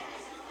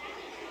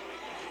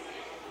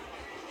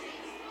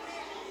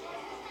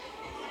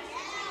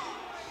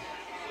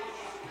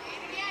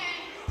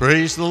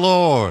Praise the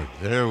Lord.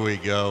 There we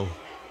go.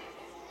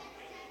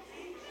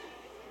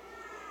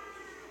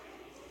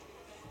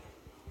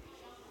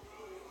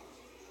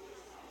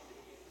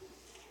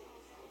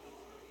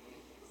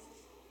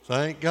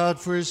 Thank God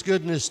for His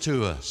goodness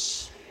to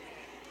us.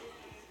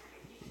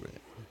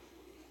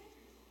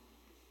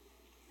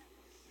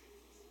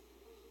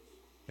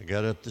 I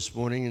got up this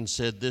morning and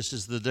said, this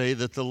is the day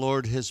that the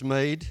Lord has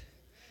made,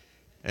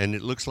 and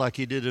it looks like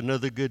He did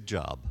another good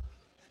job.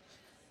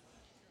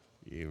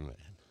 Amen.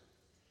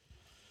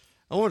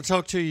 I want to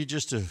talk to you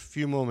just a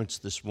few moments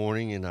this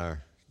morning in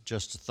our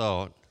Just a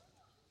Thought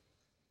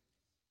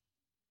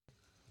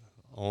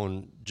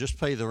on just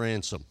pay the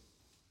ransom.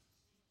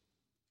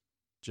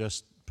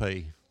 Just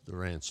pay the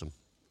ransom.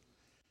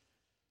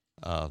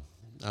 I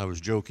was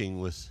joking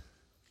with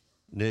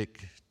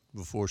Nick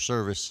before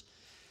service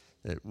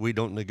that we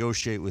don't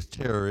negotiate with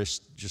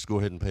terrorists, just go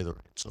ahead and pay the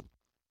ransom.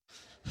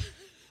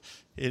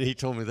 And he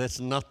told me that's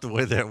not the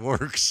way that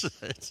works.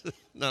 That's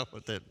not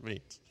what that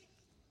means.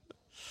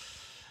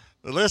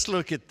 But let's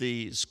look at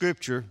the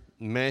scripture,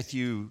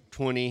 Matthew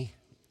 20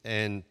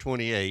 and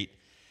 28.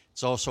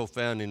 It's also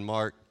found in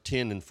Mark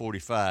 10 and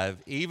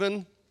 45.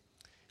 Even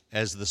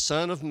as the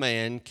Son of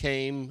Man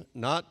came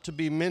not to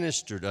be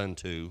ministered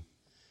unto,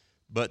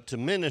 but to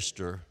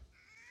minister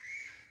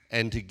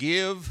and to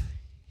give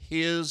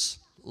his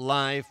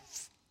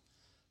life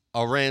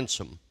a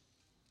ransom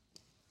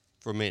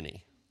for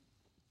many.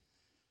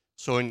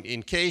 So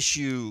in case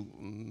you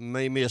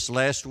may miss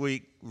last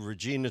week,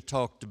 Regina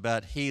talked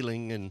about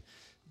healing, and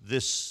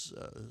this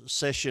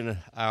session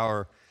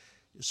our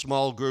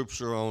small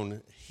groups are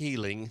on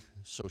healing,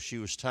 so she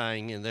was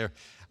tying in there.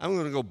 I'm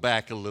going to go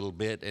back a little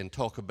bit and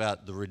talk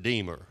about the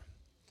Redeemer.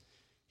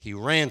 He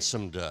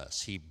ransomed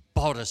us. He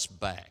bought us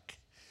back.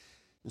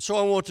 And so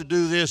I want to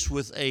do this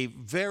with a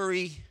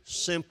very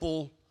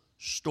simple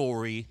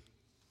story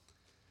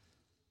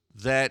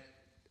that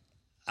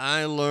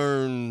I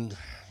learned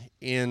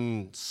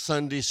in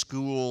Sunday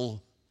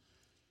school,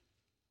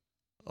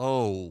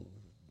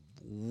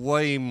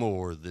 way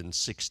more than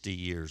 60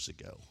 years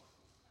ago.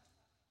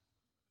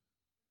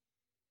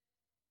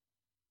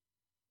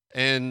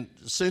 And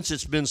since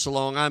it's been so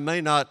long, I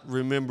may not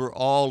remember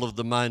all of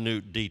the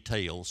minute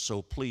details,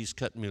 so please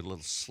cut me a little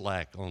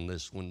slack on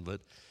this one.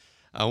 But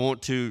I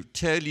want to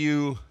tell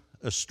you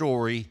a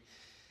story,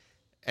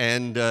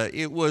 and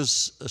it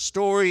was a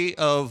story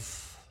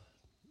of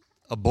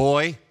a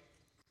boy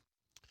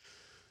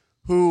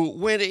who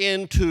went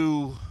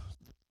into,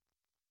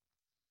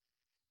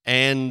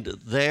 and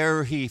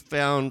there he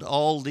found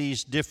all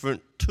these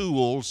different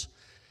tools,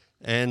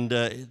 and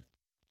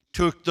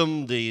took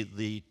them,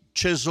 the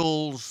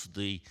chisels,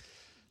 the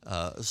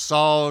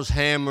saws,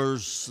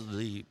 hammers,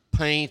 the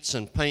paints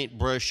and paint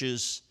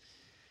brushes,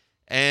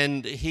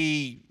 and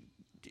he,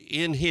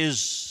 in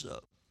his,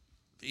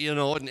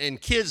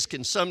 and kids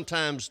can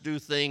sometimes do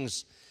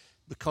things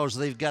because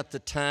they've got the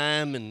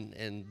time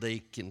and they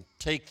can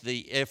take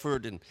the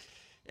effort,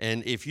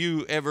 and if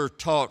you ever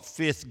taught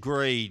fifth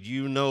grade,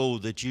 you know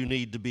that you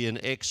need to be an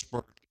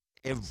expert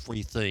in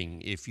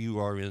everything if you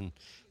are in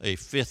a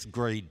fifth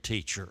grade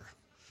teacher.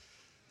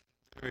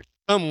 There's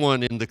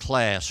someone in the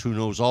class who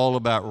knows all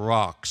about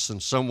rocks,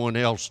 and someone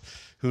else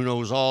who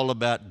knows all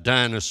about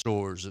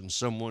dinosaurs, and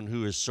someone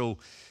who is so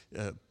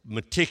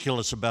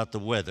meticulous about the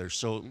weather.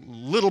 So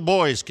little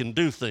boys can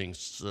do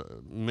things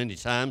many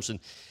times,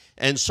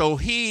 and so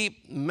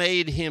he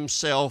made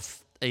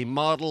himself a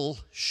model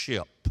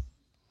ship,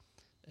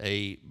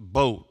 a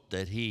boat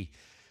that he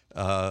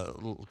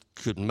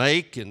could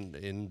make,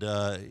 and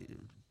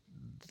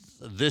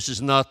this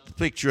is not the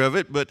picture of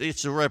it, but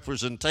it's a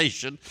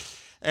representation.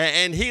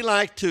 And he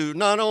liked to,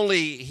 not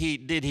only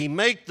did he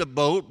make the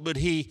boat, but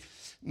he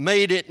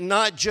made it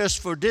not just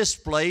for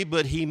display,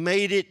 but he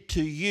made it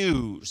to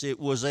use. It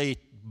was a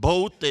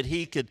boat that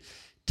he could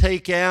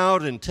take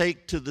out and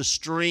take to the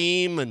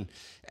stream,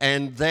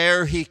 and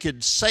there he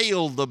could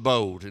sail the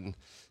boat and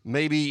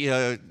maybe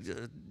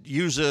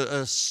use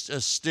a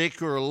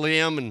stick or a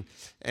limb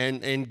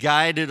and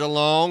guide it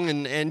along,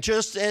 and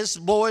just as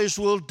boys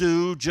will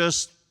do,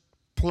 just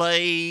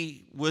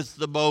play with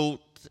the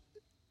boat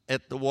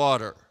at the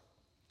water.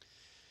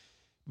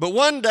 But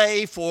one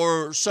day,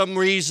 for some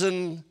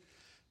reason,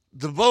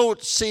 the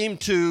boat seemed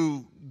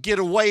to get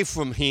away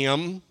from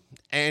him,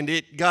 and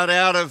it got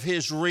out of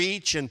his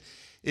reach, and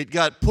it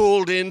got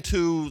pulled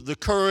into the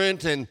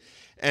current,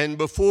 and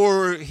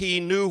before he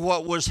knew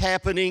what was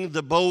happening,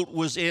 the boat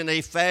was in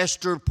a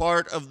faster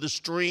part of the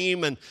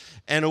stream,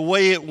 and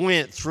away it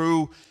went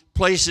through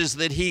places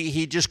that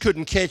he just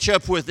couldn't catch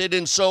up with it,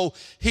 and so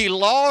he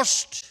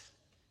lost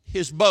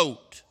his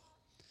boat.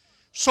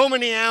 So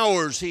many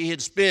hours he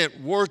had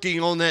spent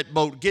working on that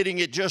boat, getting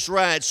it just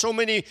right. So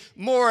many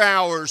more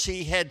hours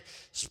he had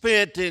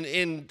spent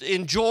in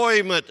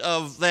enjoyment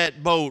of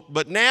that boat.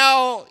 But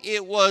now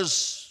it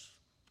was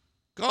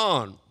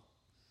gone.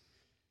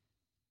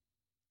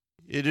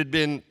 It had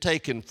been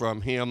taken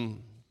from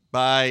him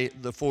by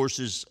the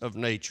forces of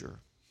nature.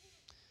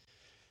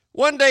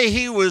 One day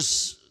he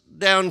was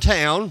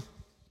downtown,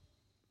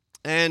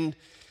 and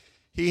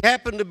He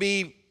happened to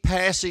be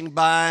passing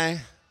by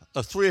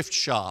a thrift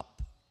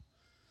shop,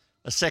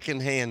 a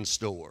secondhand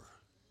store.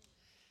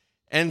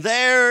 And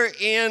there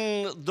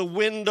in the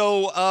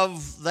window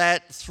of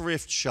that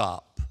thrift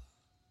shop,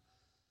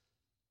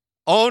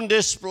 on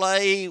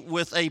display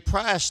with a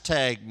price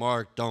tag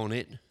marked on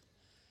it,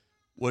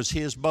 was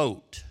his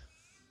boat.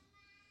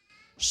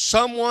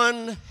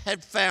 Someone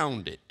had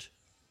found it.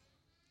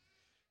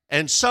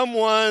 And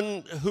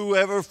someone,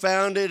 whoever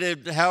found it,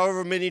 and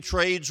however many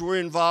trades were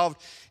involved,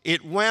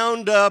 it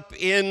wound up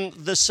in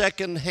the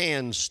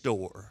second-hand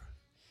store.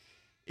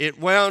 It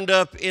wound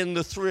up in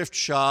the thrift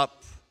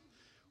shop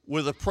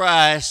with a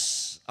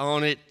price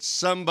on it.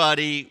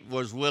 Somebody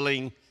was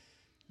willing,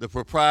 the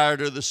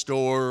proprietor of the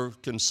store,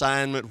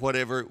 consignment,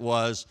 whatever it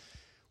was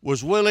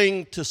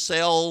willing to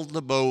sell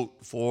the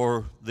boat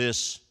for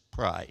this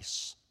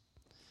price.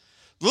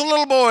 The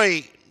little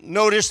boy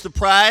noticed the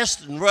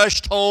price and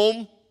rushed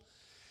home,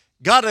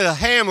 got a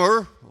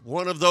hammer,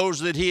 one of those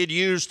that he had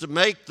used to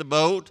make the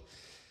boat,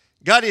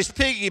 got his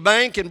piggy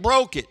bank and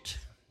broke it,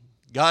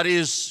 got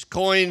his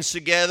coins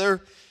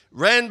together,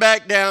 ran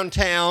back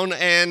downtown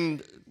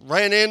and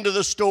ran into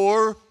the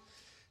store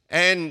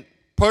and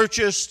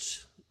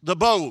purchased the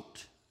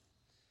boat.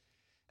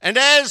 And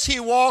as he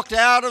walked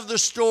out of the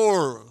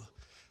store,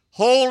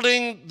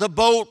 holding the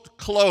boat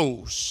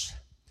close,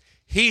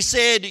 he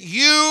said,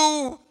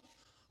 "You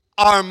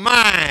are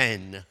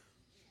mine.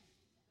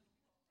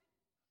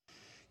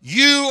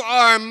 You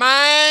are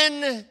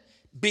mine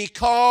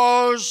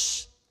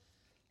because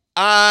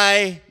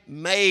I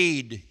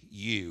made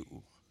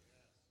you.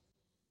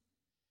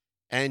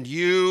 And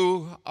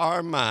you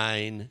are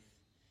mine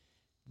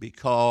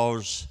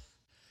because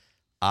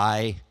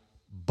I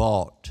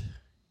bought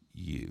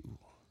you."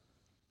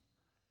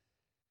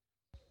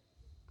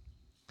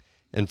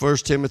 And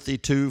 1 Timothy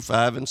 2,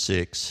 5 and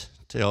 6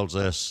 tells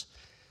us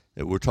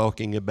that we're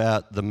talking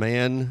about the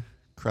man,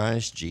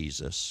 Christ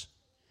Jesus,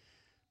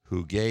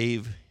 who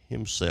gave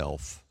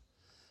himself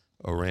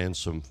a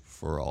ransom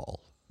for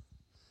all.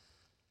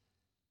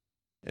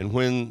 And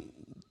when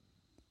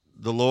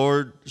the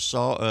Lord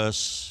saw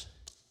us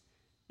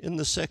in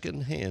the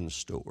second-hand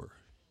store,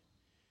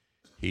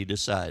 he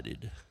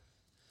decided,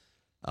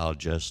 I'll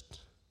just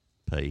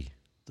pay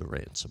the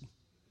ransom.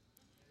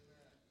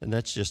 And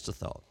that's just a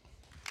thought.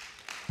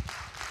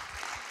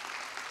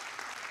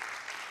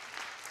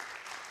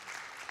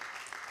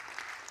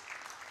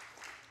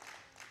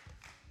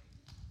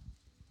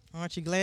 Aren't you glad